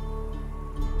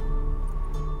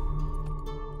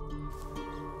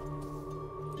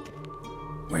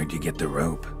 Where'd you get the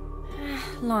rope?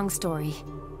 Long story.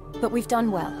 But we've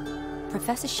done well.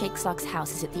 Professor Shakeslock's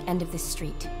house is at the end of this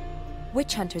street.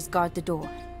 Witch hunters guard the door.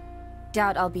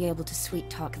 Doubt I'll be able to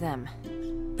sweet-talk them.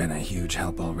 Been a huge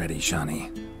help already,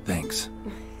 Shani. Thanks.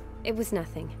 It was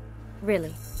nothing.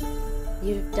 Really.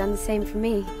 You'd have done the same for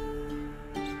me.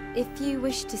 If you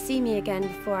wish to see me again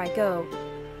before I go,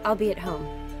 I'll be at home.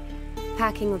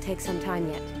 Packing will take some time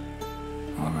yet.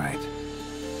 All right.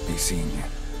 Be seeing you.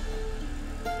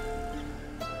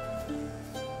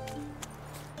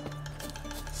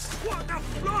 What the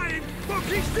flying fuck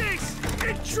is this?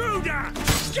 Intruder!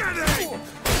 Get him!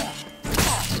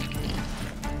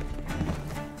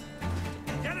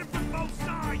 Get him from both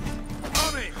sides!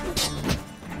 On it!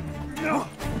 No!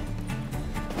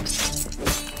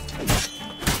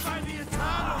 By the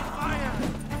eternal fire!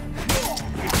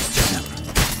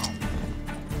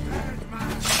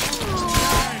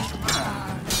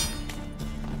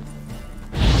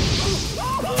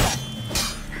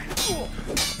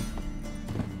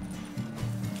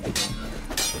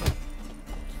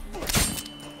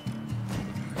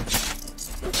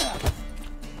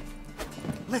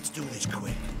 Let's do this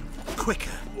quick. Quicker.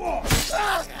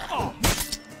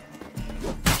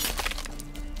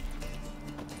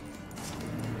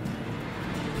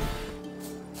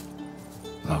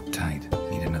 Locked tight.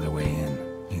 Need another way in.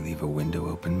 You leave a window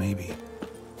open, maybe?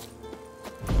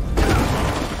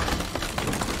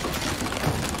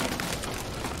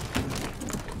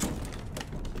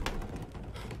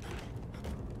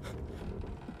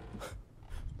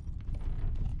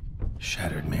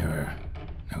 Shattered mirror.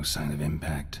 No sign of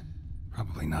impact.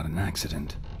 Probably not an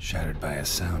accident. Shattered by a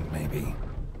sound, maybe.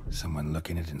 Someone look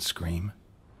in it and scream?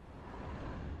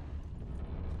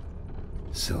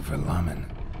 Silver Lamen.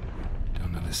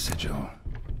 Don't know the sigil.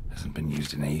 Hasn't been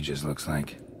used in ages, looks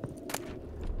like.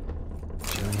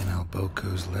 Julian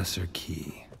Alboco's Lesser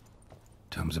Key.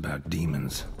 Tomes about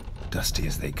demons. Dusty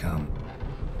as they come.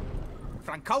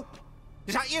 Franco?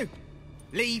 Is that you?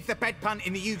 Leave the bedpan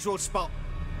in the usual spot.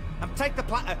 And take the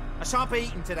platter. I shan't be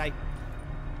eating today.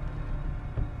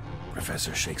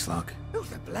 Professor Shakeslock? Who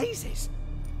the blazes?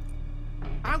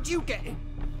 How'd you get in?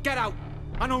 Get out.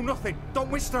 I know nothing.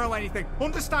 Don't wish to know anything.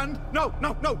 Understand? No,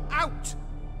 no, no. Out!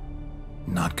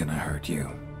 Not gonna hurt you.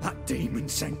 That demon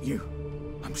sent you.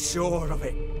 I'm sure of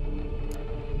it.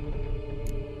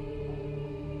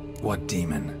 What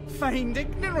demon? Feigned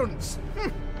ignorance.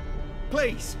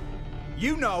 Please.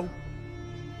 You know.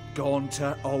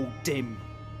 Gaunter O'Dim.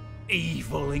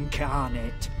 Evil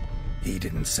incarnate. He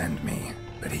didn't send me,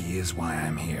 but he is why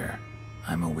I'm here.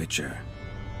 I'm a witcher.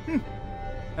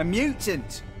 A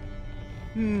mutant.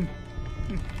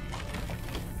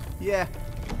 Yeah.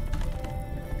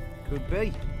 Could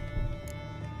be.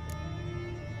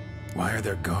 Why are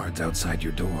there guards outside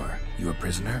your door? You a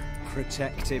prisoner?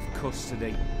 Protective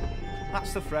custody.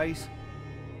 That's the phrase.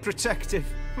 Protective.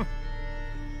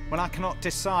 When I cannot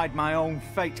decide my own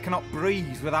fate, cannot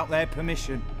breathe without their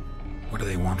permission. What do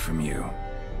they want from you?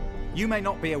 You may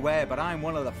not be aware, but I'm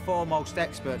one of the foremost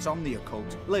experts on the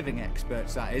occult. Living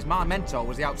experts, that is. My mentor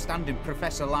was the outstanding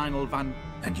Professor Lionel Van...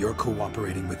 And you're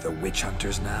cooperating with the witch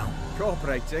hunters now?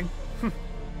 Cooperating?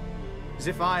 As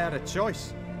if I had a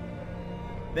choice.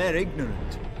 They're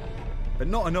ignorant, but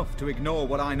not enough to ignore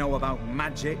what I know about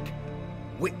magic,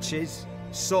 witches,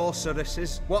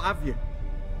 sorceresses, what have you.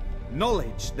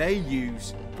 Knowledge they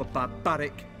use for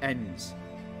barbaric ends,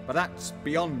 but that's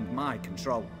beyond my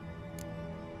control.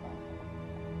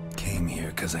 Came here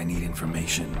because I need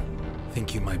information.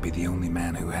 Think you might be the only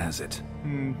man who has it.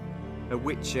 A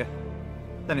witcher.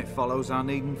 Then it follows I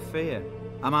needn't fear.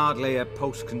 I'm hardly a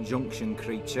post-conjunction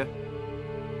creature.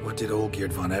 What did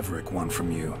Olgierd von Everec want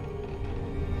from you?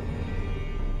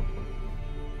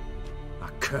 I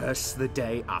curse the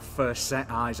day I first set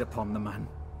eyes upon the man.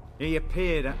 He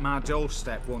appeared at my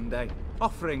doorstep one day,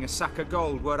 offering a sack of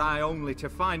gold were I only to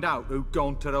find out who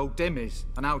Gaunter O'Dim is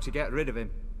and how to get rid of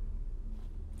him.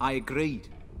 I agreed.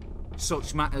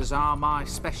 Such matters are my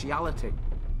speciality.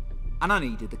 And I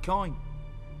needed the coin.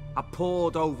 I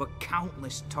pored over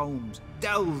countless tomes,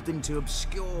 delved into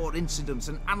obscure incidents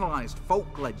and analysed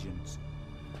folk legends.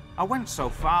 I went so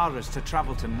far as to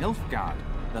travel to Nilfgaard,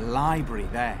 the library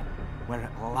there, where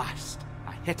at last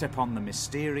I hit upon the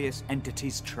mysterious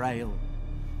entity's trail.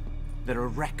 There are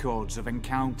records of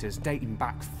encounters dating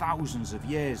back thousands of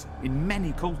years in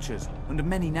many cultures under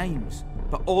many names,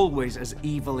 but always as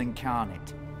evil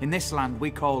incarnate. In this land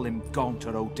we call him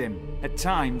Gaunter O'Dim, at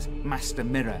times Master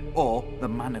Mirror or the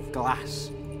Man of Glass.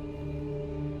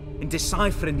 In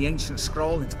deciphering the ancient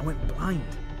scrawlings I went blind,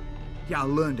 yet I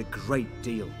learned a great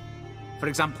deal. For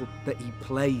example, that he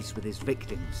plays with his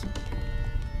victims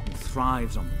and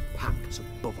thrives on pacts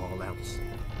above all else.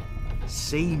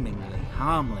 Seemingly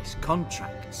harmless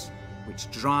contracts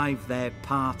which drive their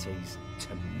parties to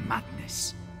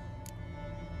madness.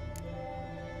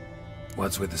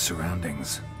 What's with the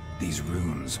surroundings? These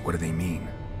runes, what do they mean?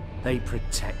 They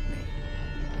protect me.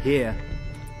 Here,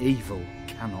 evil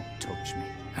cannot touch me.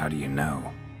 How do you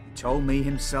know? He told me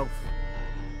himself.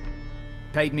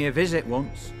 Paid me a visit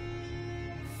once.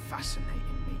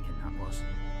 Fascinating meeting that was.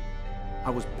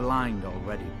 I was blind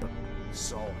already, but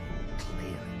saw him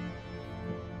clearly.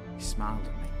 He smiled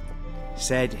at me.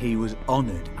 Said he was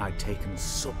honoured I'd taken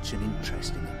such an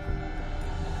interest in him.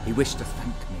 He wished to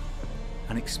thank me,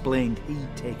 and explained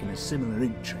he'd taken a similar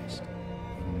interest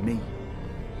in me.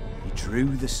 He drew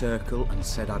the circle and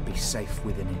said I'd be safe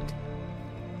within it.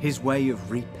 His way of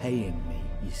repaying me,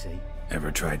 you see.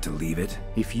 Ever tried to leave it?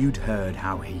 If you'd heard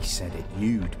how he said it,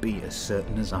 you'd be as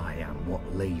certain as I am what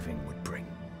leaving would bring.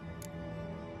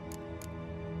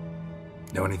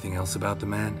 Know anything else about the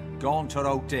man? Gaunter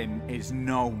O'Dim is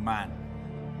no man.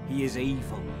 He is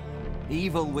evil.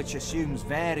 Evil which assumes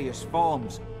various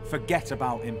forms. Forget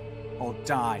about him. Or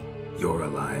die. You're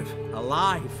alive.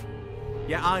 Alive?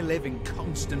 Yet I live in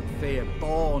constant fear,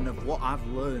 born of what I've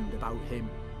learned about him.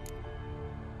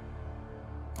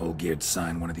 Olgierd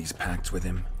signed one of these pacts with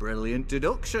him? Brilliant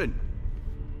deduction.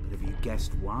 But have you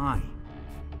guessed why?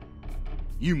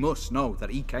 You must know that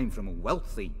he came from a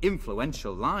wealthy,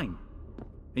 influential line.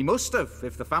 He must have,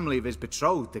 if the family of his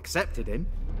betrothed accepted him.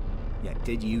 Yet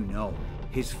did you know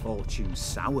his fortune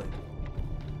soured?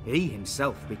 He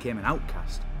himself became an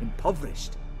outcast,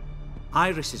 impoverished.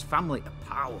 Iris's family, a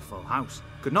powerful house,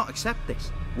 could not accept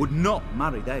this, would not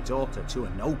marry their daughter to a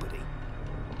nobody.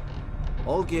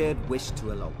 Olgierd wished to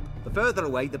elope. The further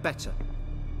away, the better.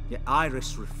 Yet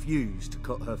Iris refused to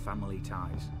cut her family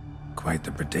ties. Quite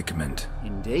the predicament.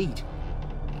 Indeed.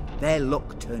 Their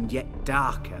luck turned yet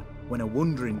darker when a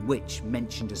wandering witch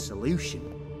mentioned a solution.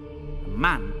 A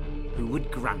man who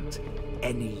would grant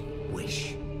any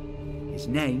wish. His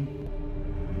name,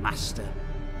 Master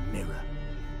Mirror.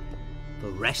 The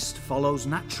rest follows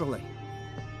naturally.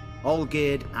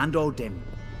 Olgierd and O'Dim,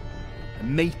 a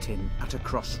meeting at a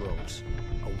crossroads,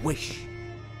 a wish,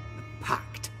 a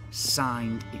pact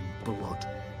signed in blood,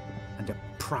 and a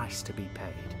price to be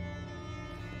paid.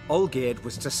 Olgierd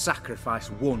was to sacrifice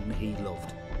one he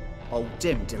loved.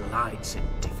 O'Dim delights in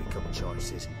difficult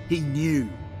choices. He knew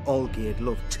Olgierd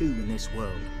loved two in this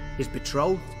world, his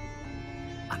betrothed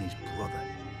and his brother,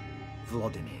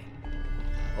 Vladimir.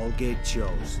 Olgierd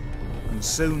chose, and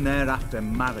soon thereafter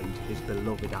married his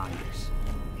beloved Iris,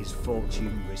 his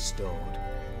fortune restored.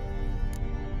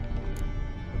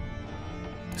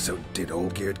 So did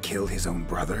Olgierd kill his own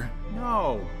brother?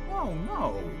 No. Oh,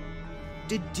 no.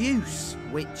 Deduce,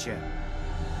 Witcher.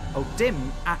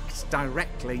 O'Dim acts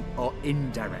directly or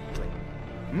indirectly.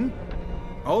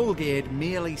 Olgierd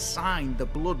merely signed the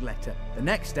blood letter. The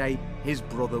next day, his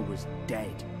brother was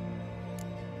dead.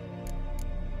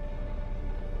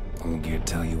 Olgierd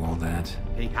tell you all that?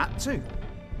 He had to.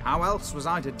 How else was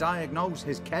I to diagnose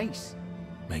his case?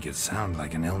 Make it sound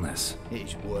like an illness.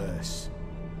 It's worse.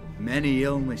 Many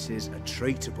illnesses are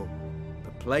treatable,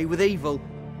 but play with evil,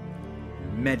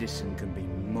 medicine can be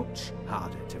much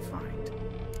harder to find.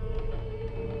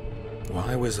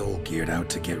 Why was Olgierd out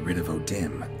to get rid of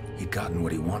O'Dim? He'd gotten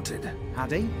what he wanted.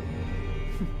 Had he?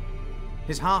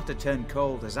 His heart had turned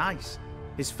cold as ice.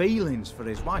 His feelings for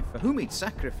his wife, for whom he'd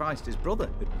sacrificed his brother,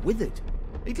 had withered.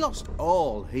 He'd lost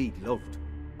all he'd loved.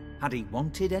 Had he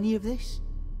wanted any of this?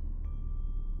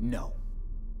 No.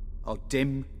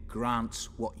 O'Dim grants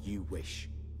what you wish,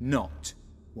 not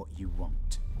what you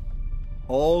want.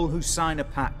 All who sign a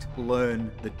pact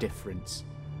learn the difference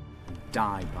and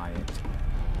die by it.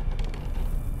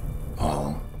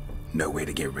 All? No way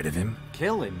to get rid of him?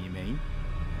 Kill him, you mean?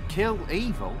 Kill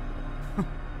evil?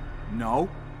 No.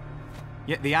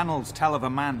 Yet the annals tell of a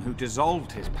man who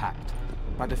dissolved his pact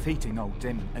by defeating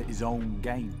O'Dim at his own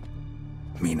game.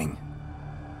 Meaning?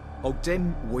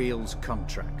 O'Dim wields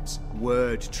contracts,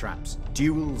 word traps,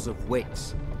 duels of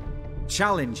wits.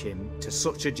 Challenge him to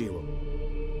such a duel.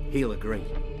 He'll agree,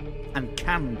 and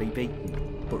can be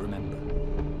beaten. But remember,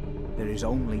 there is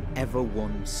only ever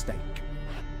one stake.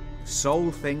 The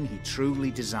sole thing he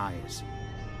truly desires.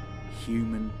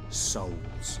 Human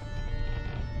souls.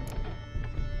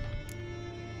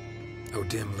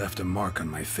 O'Dim left a mark on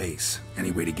my face.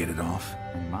 Any way to get it off?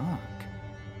 A mark?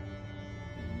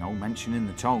 No mention in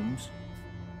the tomes.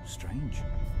 Strange.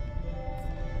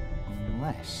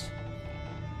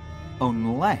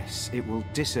 Unless it will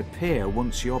disappear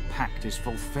once your pact is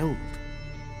fulfilled.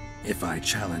 If I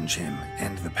challenge him,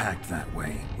 end the pact that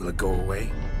way, will it go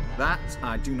away? That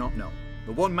I do not know.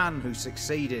 The one man who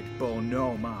succeeded bore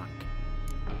no mark.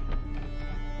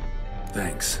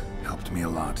 Thanks. Helped me a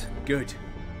lot. Good.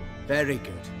 Very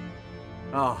good.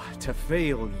 Oh, to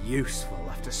feel useful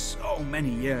after so many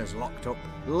years locked up,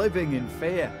 living in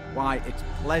fear. Why, it's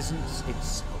pleasance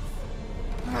itself.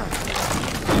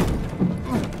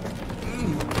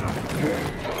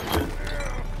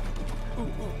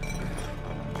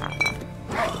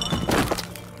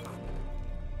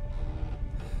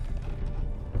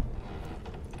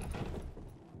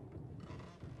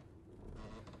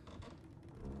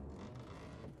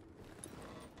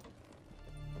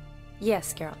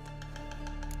 Yes, Geralt.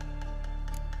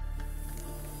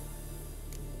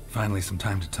 Finally some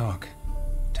time to talk.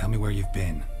 Tell me where you've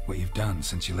been, what you've done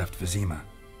since you left Vizima.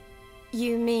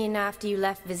 You mean after you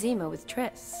left Vizima with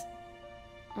Triss?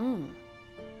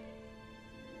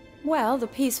 Well, the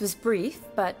peace was brief,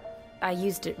 but I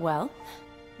used it well.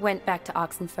 Went back to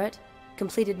Oxenfurt,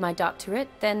 completed my doctorate,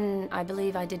 then I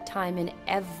believe I did time in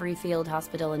every field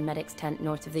hospital and medic's tent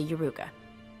north of the Yaruga.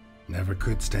 Never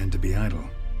could stand to be idle.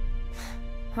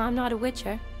 I'm not a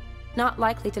witcher. Not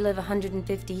likely to live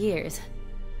 150 years.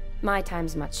 My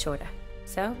time's much shorter,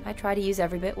 so I try to use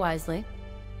every bit wisely.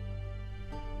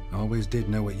 Always did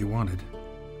know what you wanted.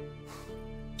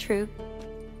 True.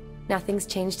 Nothing's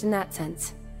changed in that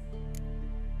sense.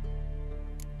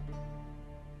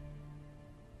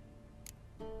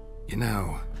 You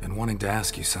know, been wanting to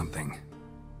ask you something.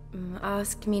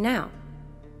 Ask me now.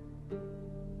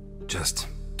 Just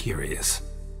curious.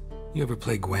 You ever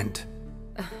play Gwent?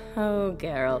 Oh,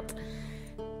 Geralt.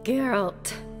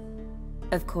 Geralt.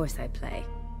 Of course I play.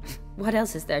 What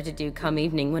else is there to do come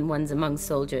evening when one's among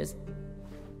soldiers?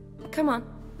 Come on,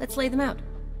 let's lay them out.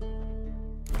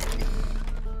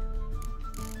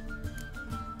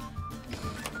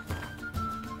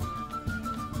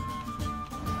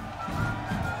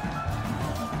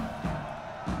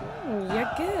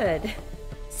 You're good.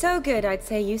 So good, I'd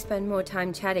say you spend more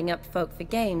time chatting up folk for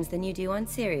games than you do on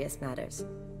serious matters.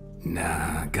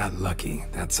 Nah, got lucky,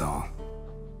 that's all.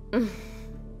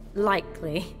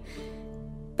 Likely.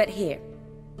 But here.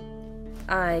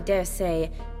 I dare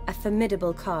say, a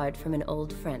formidable card from an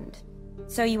old friend.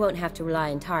 So you won't have to rely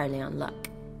entirely on luck.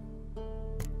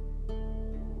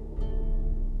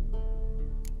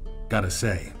 Gotta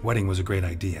say, wedding was a great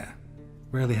idea.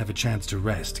 Rarely have a chance to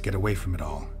rest, get away from it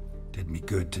all. Did me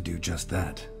good to do just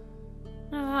that.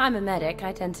 I'm a medic.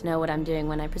 I tend to know what I'm doing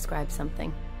when I prescribe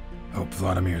something. Hope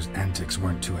Vladimir's antics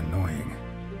weren't too annoying.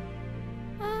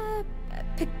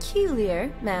 Peculiar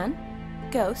man.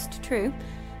 Ghost, true.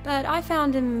 But I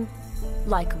found him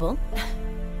likable.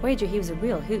 Wager he was a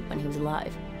real hoot when he was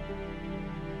alive.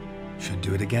 Should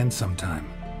do it again sometime.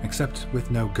 except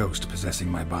with no ghost possessing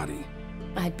my body.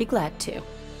 I'd be glad to.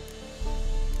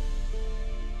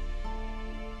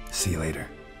 See you later.